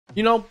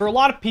You know, for a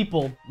lot of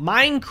people,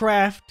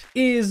 Minecraft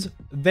is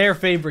their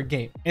favorite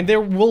game, and there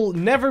will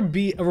never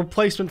be a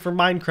replacement for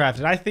Minecraft.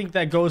 And I think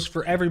that goes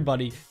for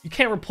everybody. You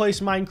can't replace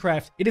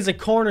Minecraft. It is a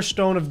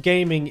cornerstone of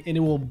gaming, and it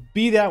will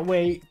be that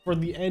way for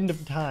the end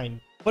of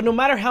time. But no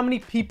matter how many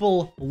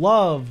people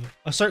love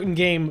a certain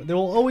game, there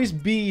will always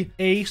be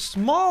a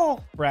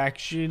small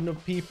fraction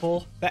of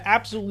people that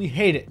absolutely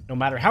hate it. No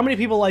matter how many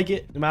people like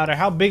it, no matter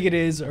how big it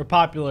is or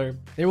popular,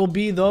 there will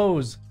be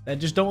those that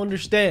just don't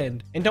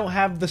understand and don't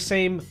have the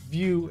same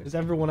view as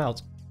everyone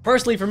else.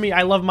 Personally, for me,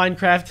 I love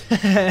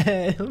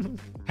Minecraft.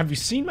 Have you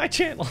seen my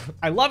channel?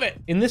 I love it.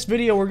 In this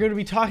video, we're going to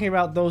be talking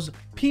about those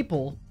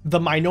people,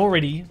 the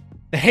minority,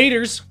 the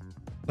haters,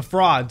 the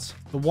frauds,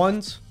 the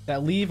ones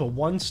that leave a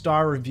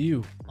 1-star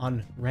review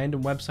on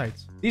random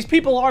websites. These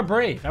people are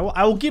brave.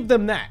 I will give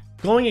them that.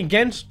 Going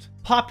against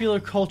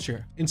popular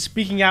culture and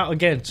speaking out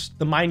against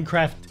the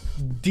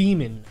Minecraft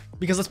demon.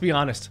 Because let's be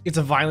honest, it's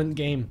a violent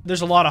game.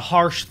 There's a lot of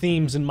harsh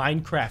themes in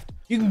Minecraft.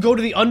 You can go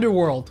to the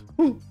underworld.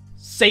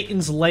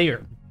 Satan's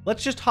lair.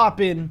 Let's just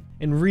hop in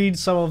and read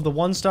some of the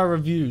 1-star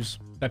reviews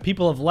that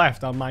people have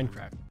left on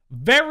Minecraft.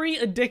 Very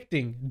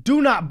addicting.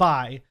 Do not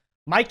buy.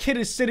 My kid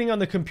is sitting on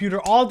the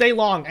computer all day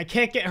long. I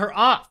can't get her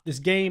off. This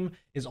game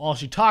is all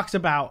she talks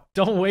about.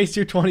 Don't waste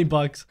your 20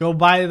 bucks. Go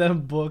buy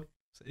them books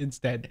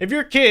instead. If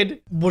your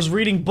kid was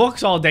reading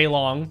books all day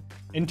long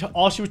and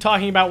all she was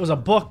talking about was a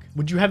book,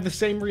 would you have the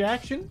same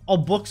reaction? All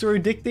books are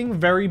addicting,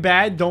 very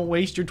bad. Don't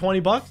waste your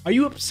 20 bucks. Are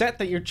you upset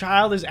that your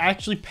child is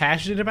actually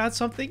passionate about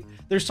something?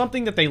 There's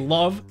something that they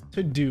love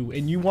to do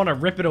and you want to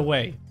rip it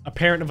away. A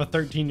parent of a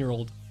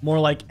 13-year-old, more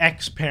like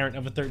ex-parent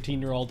of a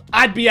 13-year-old.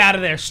 I'd be out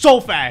of there so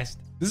fast.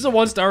 This is a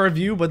 1-star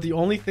review, but the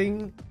only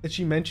thing that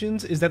she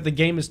mentions is that the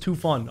game is too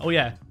fun. Oh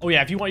yeah,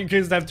 if you want your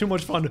kids to have too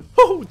much fun,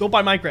 don't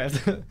buy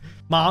Minecraft.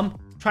 Mom,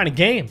 I'm trying to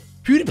game.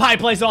 PewDiePie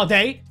plays all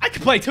day. I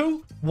can play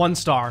too.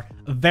 1-star,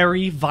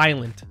 very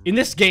violent. In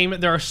this game,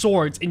 there are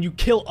swords and you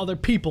kill other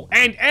people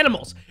and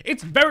animals.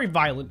 It's very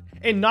violent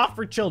and not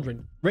for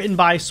children. Written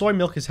by Soy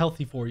Milk is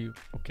Healthy for You.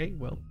 Okay,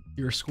 well,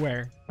 you're a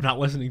square. I'm not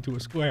listening to a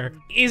square.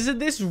 Isn't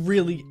this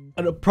really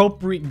an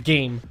appropriate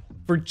game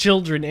for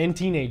children and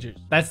teenagers?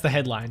 That's the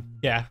headline.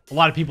 Yeah, a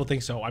lot of people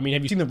think so. I mean,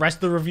 have you seen the rest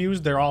of the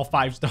reviews? They're all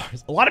 5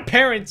 stars. A lot of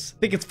parents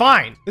think it's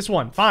fine. This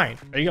one, fine.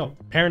 There you go.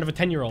 Parent of a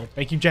 10-year-old.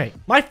 Thank you, Jay.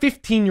 My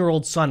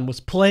 15-year-old son was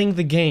playing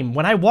the game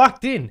when I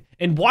walked in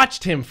and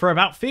watched him for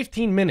about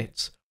 15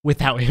 minutes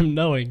without him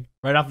knowing.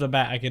 Right off the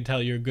bat, I can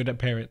tell you're good at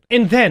parent.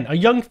 And then a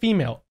young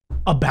female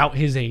about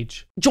his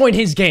age joined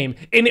his game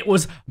and it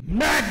was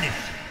madness.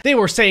 They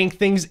were saying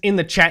things in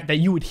the chat that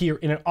you would hear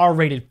in an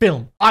R-rated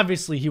film.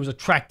 Obviously, he was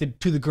attracted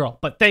to the girl,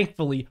 but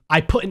thankfully,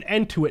 I put an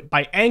end to it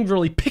by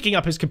angrily picking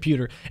up his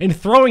computer and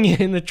throwing it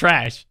in the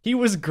trash. He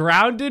was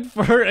grounded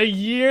for a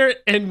year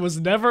and was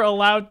never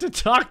allowed to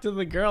talk to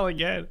the girl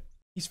again.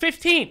 He's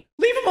 15.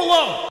 Leave him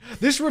alone.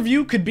 This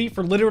review could be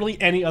for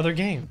literally any other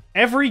game.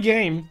 Every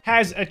game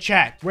has a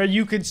chat where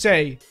you could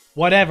say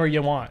whatever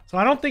you want. So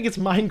I don't think it's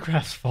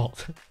Minecraft's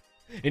fault.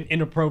 An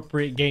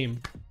inappropriate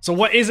game. So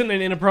what isn't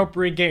an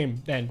inappropriate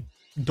game then?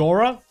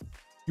 Dora?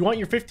 You want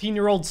your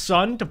 15-year-old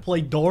son to play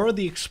Dora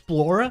the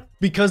Explorer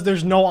because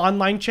there's no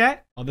online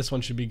chat? Oh, this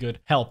one should be good.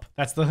 Help.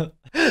 That's the...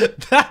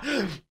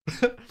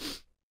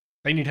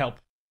 They need help.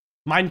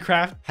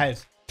 Minecraft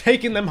has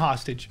taken them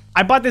hostage.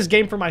 I bought this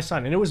game for my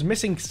son and it was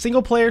missing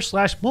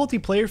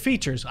single-player/multiplayer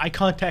features. I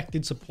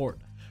contacted support,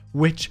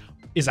 which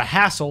is a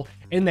hassle,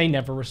 and they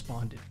never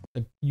responded.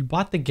 You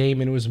bought the game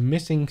and it was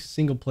missing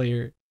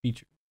single-player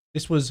features.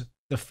 This was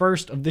the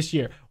first of this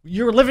year.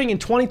 You're living in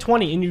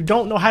 2020 and you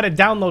don't know how to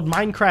download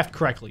Minecraft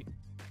correctly.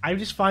 I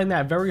just find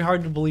that very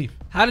hard to believe.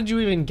 How did you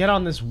even get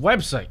on this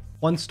website?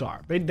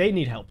 1-star. They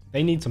need help.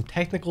 They need some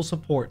technical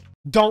support.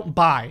 Don't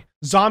buy.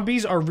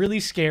 Zombies are really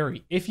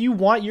scary. If you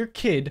want your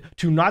kid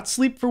to not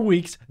sleep for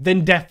weeks,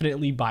 then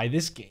definitely buy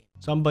this game.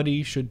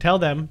 Somebody should tell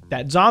them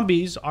that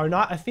zombies are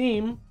not a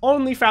theme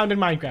only found in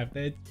Minecraft.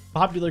 It's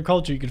popular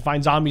culture. You can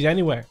find zombies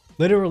anywhere.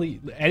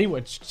 Literally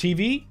anywhere.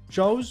 TV,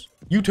 shows,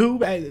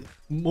 YouTube,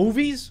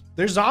 movies.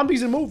 There's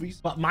zombies in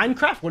movies. But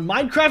Minecraft, when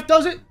Minecraft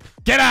does it,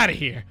 get out of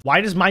here. Why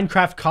does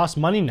Minecraft cost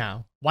money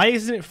now? Why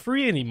isn't it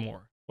free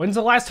anymore? When's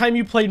the last time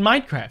you played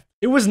Minecraft?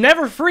 It was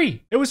never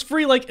free. It was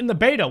free like in the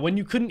beta when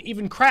you couldn't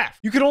even craft.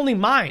 You could only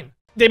mine.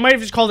 They might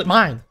have just called it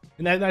mine.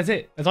 And that's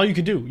it. That's all you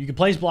could do. You could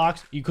place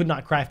blocks. You could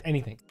not craft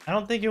anything. I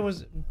don't think it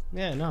was...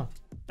 Yeah, no.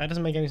 That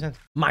doesn't make any sense.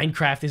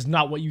 Minecraft is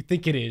not what you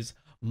think it is.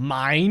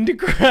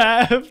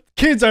 Minecraft.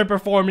 Kids are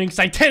performing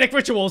satanic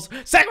rituals,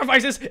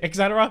 sacrifices,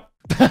 etc.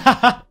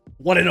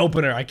 What an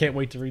opener. I can't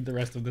wait to read the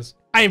rest of this.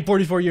 I am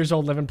 44 years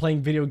old and I've been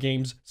playing video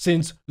games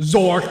since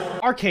Zork.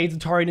 Arcades,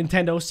 Atari,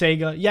 Nintendo,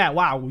 Sega. Yeah,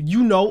 wow.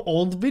 You know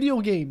old video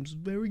games.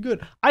 Very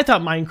good. I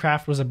thought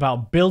Minecraft was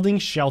about building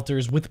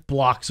shelters with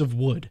blocks of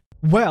wood.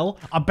 Well,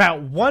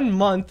 about 1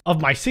 month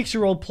of my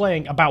 6-year-old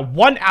playing, about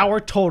 1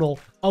 hour total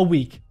a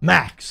week,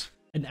 max.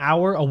 An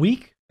hour a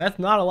week? That's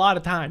not a lot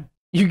of time.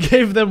 You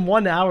gave them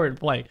 1 hour to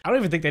play. I don't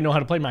even think they know how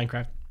to play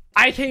Minecraft.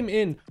 I came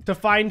in to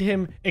find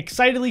him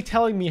excitedly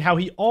telling me how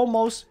he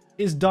almost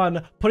is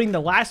done putting the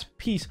last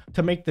piece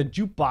to make the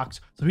jukebox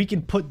so he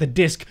can put the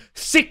disc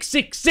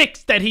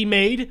 666 that he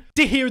made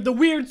to hear the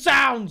weird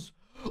sounds.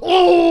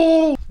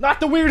 Oh, not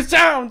the weird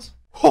sounds.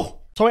 Oh.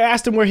 So I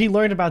asked him where he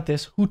learned about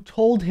this, who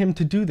told him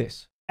to do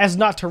this, as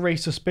not to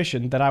raise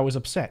suspicion that I was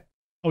upset.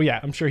 Oh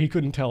yeah, I'm sure he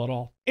couldn't tell at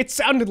all. It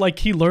sounded like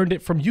he learned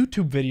it from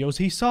YouTube videos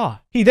he saw.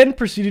 He then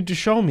proceeded to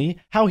show me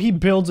how he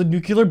builds a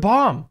nuclear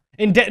bomb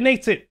and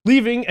detonates it,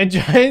 leaving a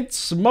giant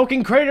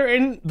smoking crater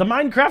in the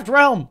Minecraft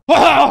realm.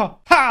 Oh,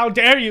 how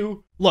dare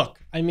you? Look,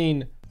 I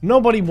mean,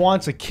 nobody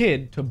wants a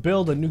kid to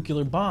build a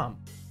nuclear bomb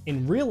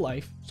in real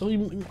life, so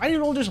why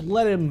don't you just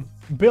let him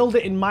build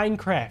it in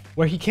Minecraft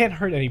where he can't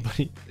hurt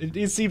anybody?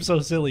 It seems so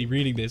silly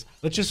reading this.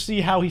 Let's just see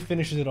how he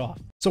finishes it off.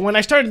 So when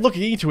I started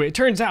looking into it, it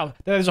turns out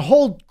that there's a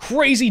whole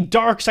crazy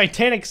dark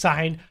satanic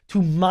sign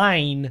to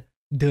mine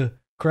the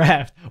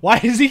craft. Why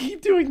does he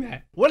keep doing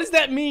that? What does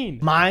that mean?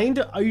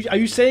 Mind? Are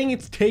you saying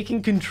it's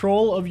taking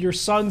control of your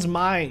son's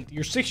mind?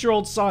 Your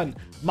 6-year-old son.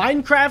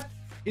 Minecraft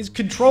is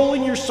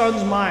controlling your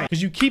son's mind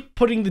because you keep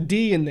putting the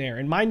D in there,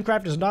 and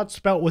Minecraft is not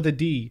spelt with a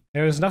D. It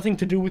has nothing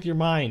to do with your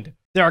mind.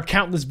 There are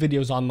countless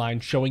videos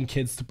online showing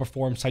kids to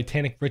perform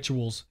satanic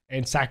rituals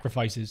and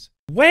sacrifices.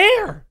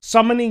 Where?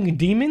 Summoning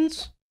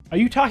demons? Are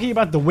you talking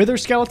about the Wither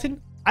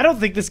skeleton? I don't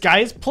think this guy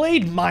has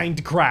played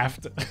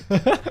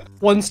Minecraft.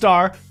 1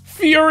 star.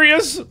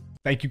 Furious.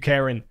 Thank you,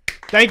 Karen.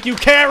 Thank you,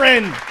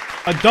 Karen.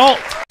 Adult.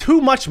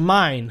 Too much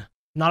mine.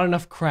 Not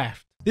enough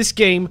craft. This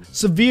game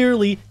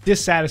severely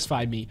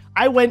dissatisfied me.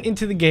 I went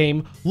into the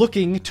game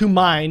looking to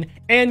mine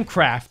and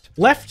craft,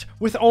 left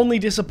with only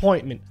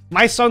disappointment.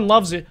 My son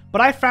loves it, but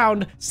I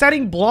found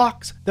setting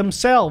blocks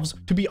themselves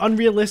to be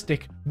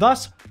unrealistic,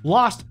 thus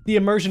lost the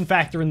immersion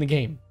factor in the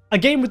game. A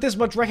game with this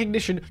much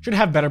recognition should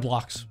have better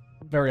blocks.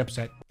 Very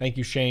upset. Thank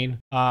you, Shane.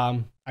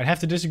 I'd have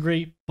to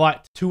disagree,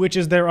 but to which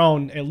is their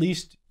own. At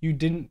least you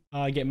didn't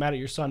get mad at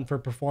your son for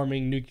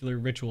performing nuclear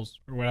rituals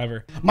or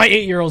whatever. My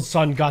 8-year-old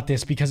son got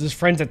this because his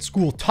friends at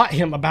school taught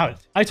him about it.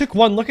 I took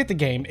one look at the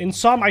game and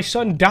saw my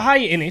son die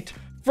in it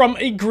from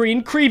a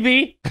green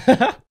creepy.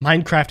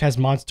 Minecraft has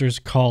monsters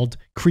called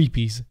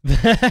creepies.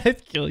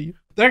 That'd kill you.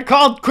 They're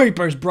called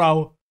creepers,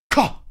 bro.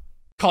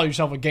 Call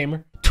yourself a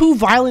gamer. Too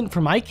violent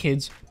for my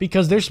kids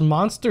because there's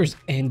monsters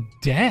and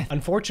death.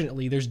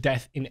 Unfortunately, there's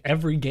death in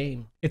every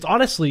game. It's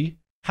honestly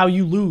how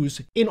you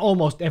lose in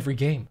almost every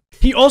game.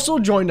 He also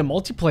joined a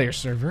multiplayer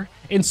server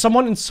and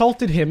someone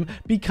insulted him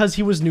because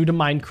he was new to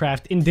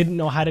Minecraft and didn't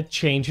know how to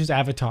change his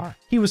avatar.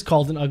 He was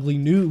called an ugly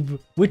noob,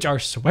 which are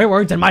swear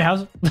words in my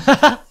house.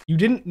 You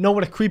didn't know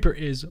what a creeper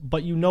is,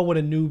 but you know what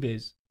a noob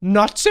is.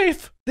 Not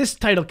safe. This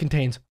title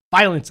contains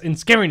violence and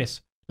scariness.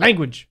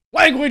 Language.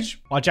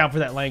 Watch out for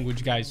that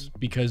language, guys,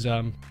 because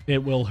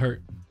it will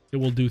hurt. It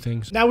will do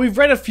things. Now, we've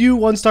read a few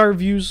 1-star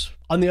reviews.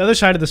 On the other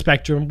side of the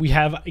spectrum, we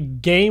have a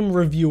Game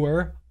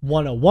Reviewer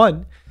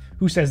 101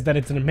 who says that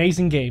it's an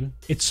amazing game.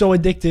 It's so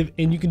addictive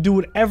and you can do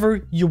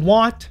whatever you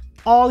want.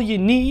 All you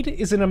need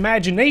is an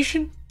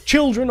imagination.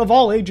 Children of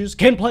all ages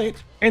can play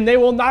it and they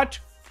will not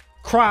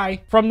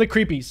cry from the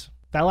creepies.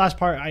 That last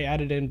part I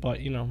added in,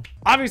 but you know,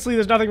 obviously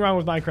there's nothing wrong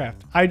with Minecraft.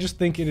 I just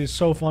think it is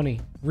so funny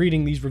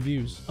reading these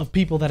reviews of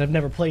people that have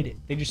never played it.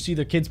 They just see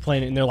their kids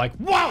playing it and they're like,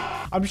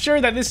 wow! I'm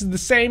sure that this is the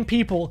same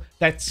people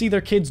that see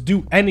their kids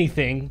do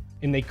anything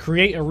and they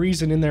create a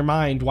reason in their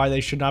mind why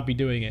they should not be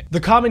doing it. The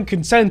common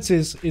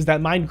consensus is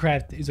that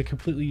Minecraft is a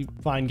completely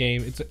fine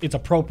game. It's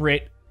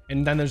appropriate.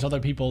 And then there's other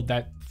people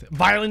that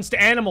violence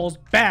to animals,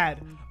 bad,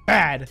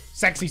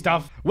 sexy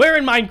stuff. Where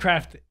in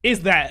Minecraft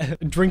is that?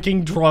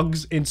 Drinking,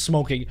 drugs, and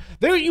smoking.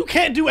 There, you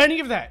can't do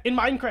any of that in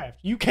Minecraft.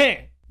 You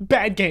can't.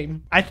 Bad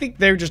game. I think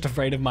they're just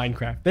afraid of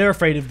Minecraft. They're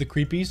afraid of the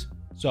creepies.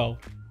 So,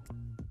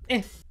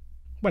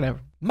 whatever.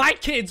 My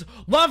kids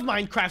love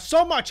Minecraft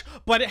so much,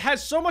 but it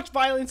has so much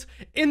violence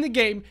in the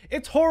game.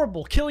 It's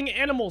horrible. Killing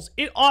animals,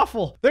 it's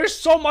awful. There's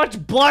so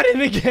much blood in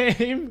the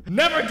game.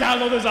 Never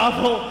download this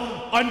awful,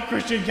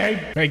 unchristian game.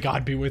 May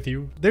God be with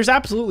you. There's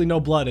absolutely no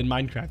blood in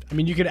Minecraft. I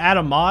mean, you could add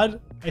a mod,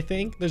 I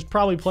think. There's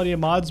probably plenty of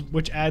mods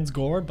which adds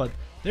gore, but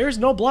there's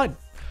no blood.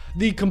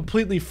 The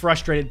completely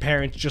frustrated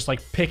parents just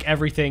like pick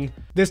everything.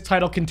 This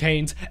title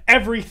contains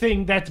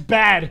everything that's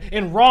bad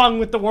and wrong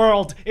with the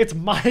world. It's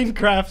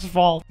Minecraft's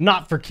fault.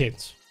 Not for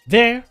kids.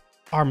 There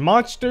are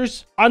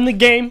monsters on the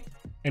game,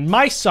 and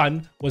my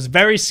son was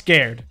very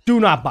scared.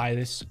 Do not buy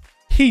this.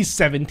 He's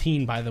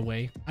 17, by the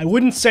way. I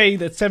wouldn't say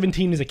that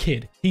 17 is a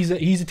kid. He's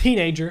a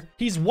teenager.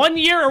 He's 1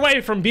 year away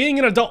from being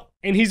an adult,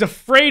 and he's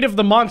afraid of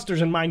the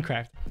monsters in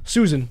Minecraft.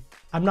 Susan,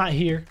 I'm not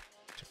here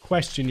to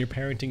question your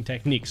parenting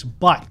techniques,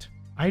 but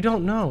I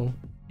don't know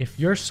if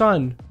your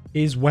son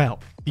is well.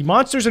 The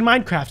monsters in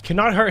Minecraft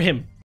cannot hurt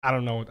him. I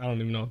don't know. I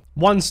don't even know.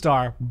 1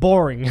 star.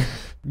 Boring.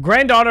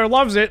 Granddaughter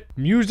loves it.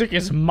 Music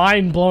is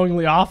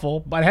mind-blowingly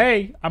awful. But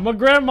hey, I'm a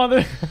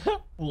grandmother.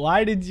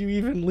 Why did you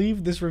even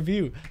leave this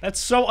review? That's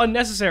so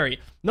unnecessary.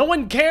 No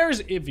one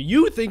cares if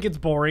you think it's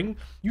boring.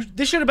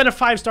 This should have been a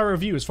 5-star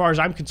review as far as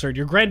I'm concerned.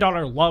 Your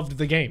granddaughter loved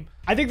the game.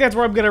 I think that's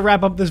where I'm going to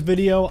wrap up this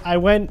video. I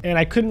went and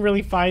I couldn't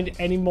really find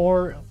any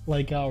more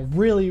like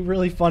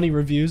really funny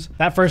reviews.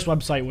 That first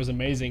website was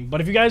amazing. But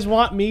if you guys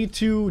want me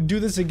to do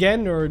this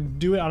again or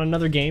do it on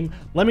another game,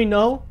 let me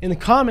know in the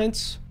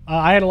comments.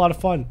 I had a lot of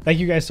fun. Thank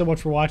you guys so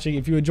much for watching.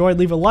 If you enjoyed,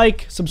 leave a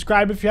like,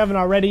 subscribe if you haven't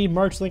already,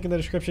 merch link in the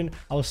description.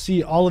 I will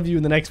see all of you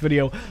in the next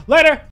video. Later!